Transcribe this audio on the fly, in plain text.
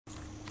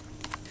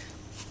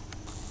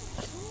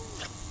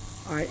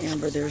All right,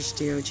 Amber, there's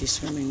DOG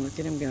swimming. Look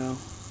at him go.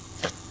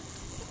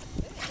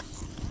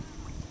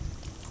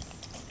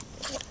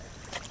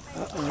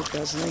 Uh-oh,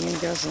 guzzling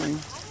and guzzling. I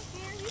don't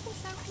care. You can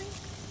soak me.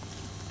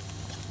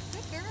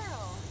 Good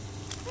girl.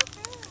 Good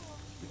girl.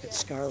 Look at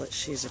Scarlett.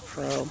 She's a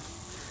pro. All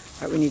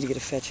right, we need to get a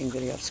fetching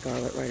video of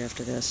Scarlett right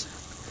after this.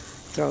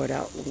 Throw it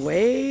out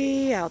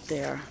way out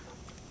there.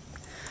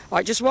 All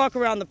right, just walk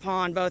around the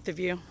pond, both of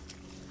you.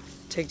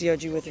 Take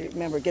DOG with you.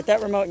 Remember, get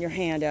that remote in your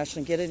hand,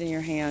 Ashlyn. Get it in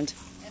your hand.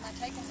 Am I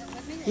taking her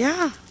with me?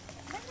 Yeah.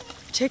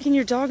 You're taking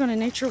your dog on a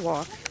nature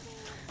walk.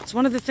 It's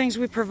one of the things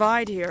we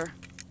provide here.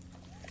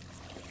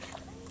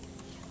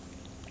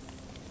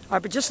 All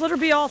right, but just let her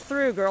be all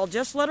through, girl.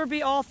 Just let her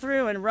be all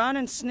through and run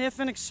and sniff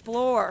and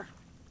explore.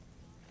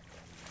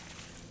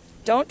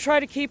 Don't try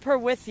to keep her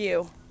with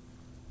you.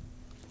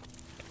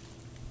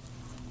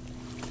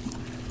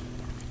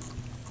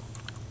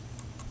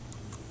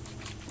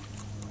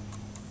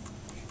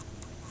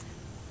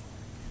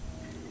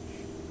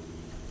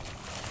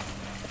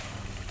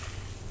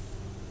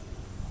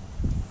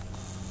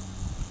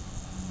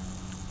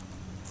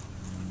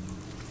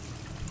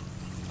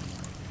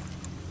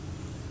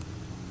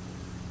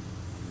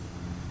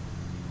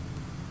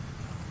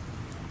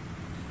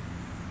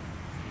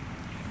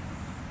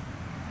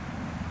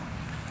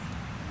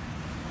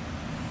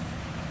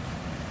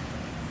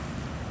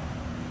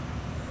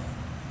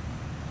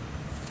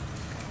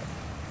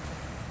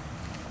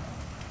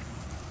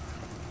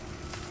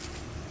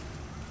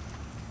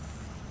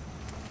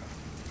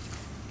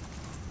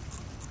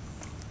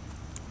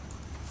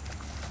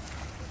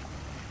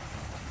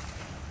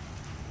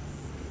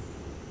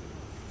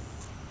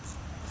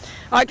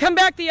 All right, come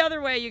back the other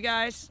way, you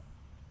guys.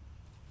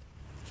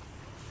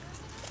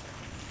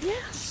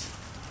 Yes.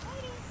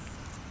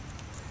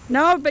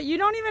 No, but you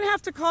don't even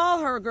have to call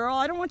her, girl.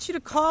 I don't want you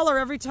to call her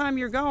every time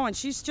you're going.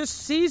 She just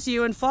sees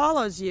you and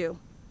follows you.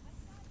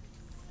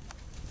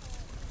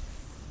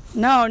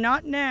 No,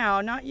 not now,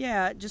 not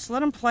yet. Just let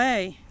them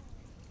play.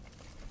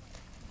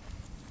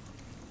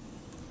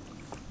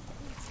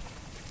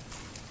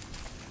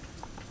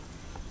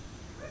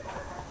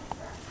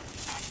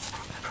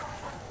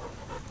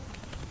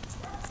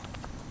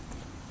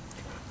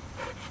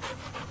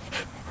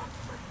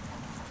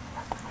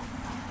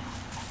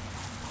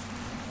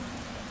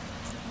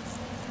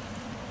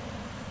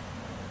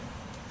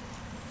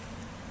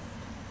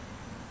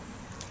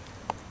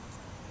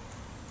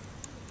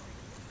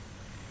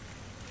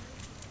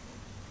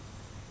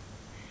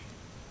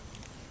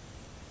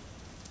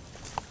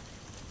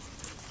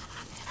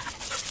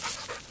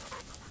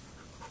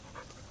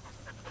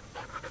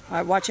 All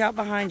right, watch out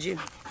behind you.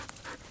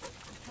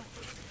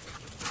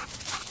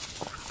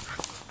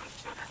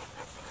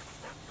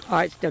 All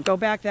right, now go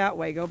back that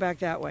way. Go back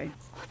that way.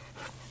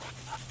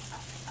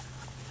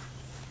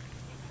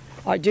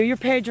 All right, do your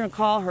pager and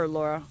call her,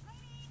 Laura.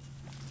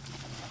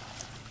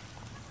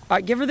 All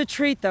right, give her the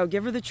treat, though.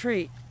 Give her the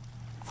treat.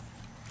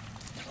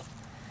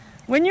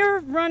 When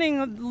you're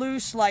running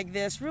loose like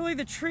this, really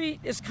the treat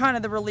is kind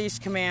of the release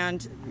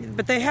command,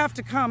 but they have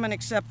to come and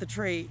accept the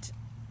treat.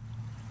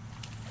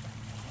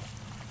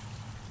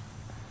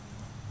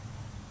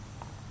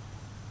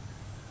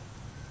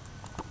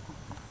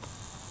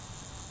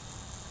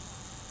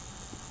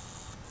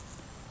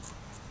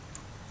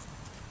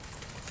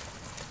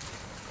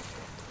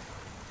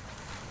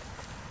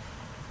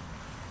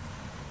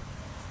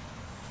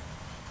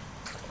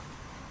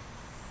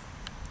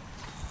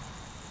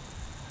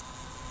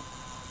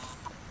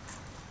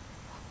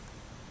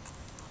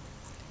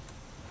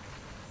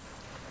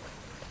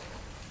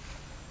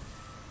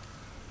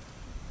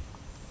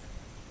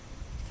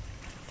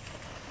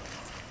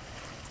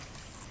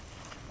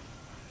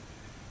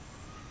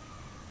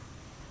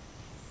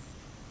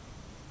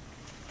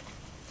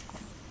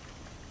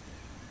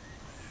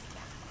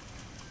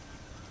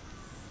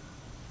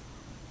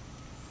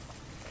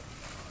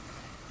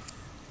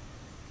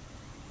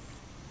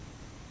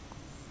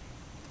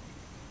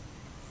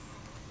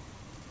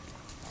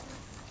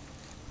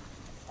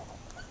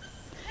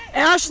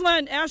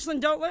 Ashlyn,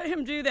 don't let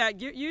him do that.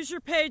 Use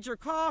your pager.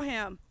 Call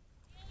him.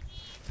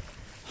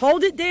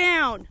 Hold it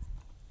down.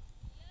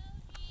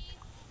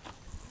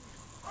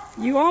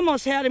 You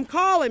almost had him.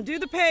 Call him. Do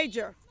the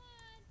pager.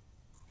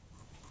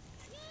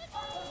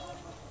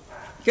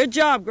 Good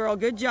job, girl.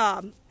 Good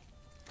job.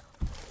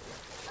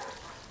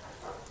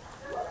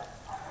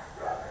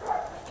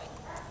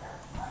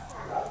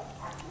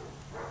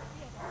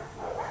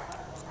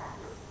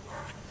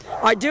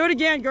 All right, do it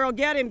again, girl.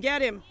 Get him.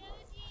 Get him.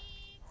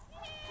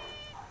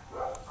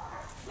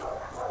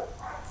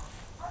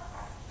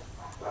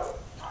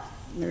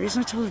 And the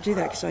reason I told her to do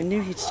that because I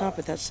knew he'd stop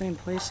at that same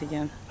place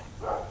again.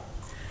 All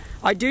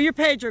right, do your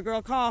pager,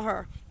 girl. Call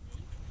her.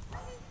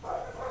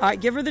 All right,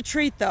 give her the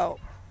treat, though.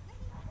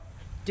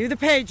 Do the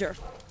pager.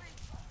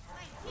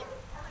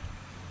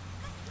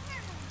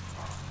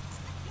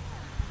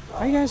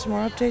 All right, guys,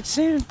 more updates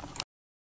soon.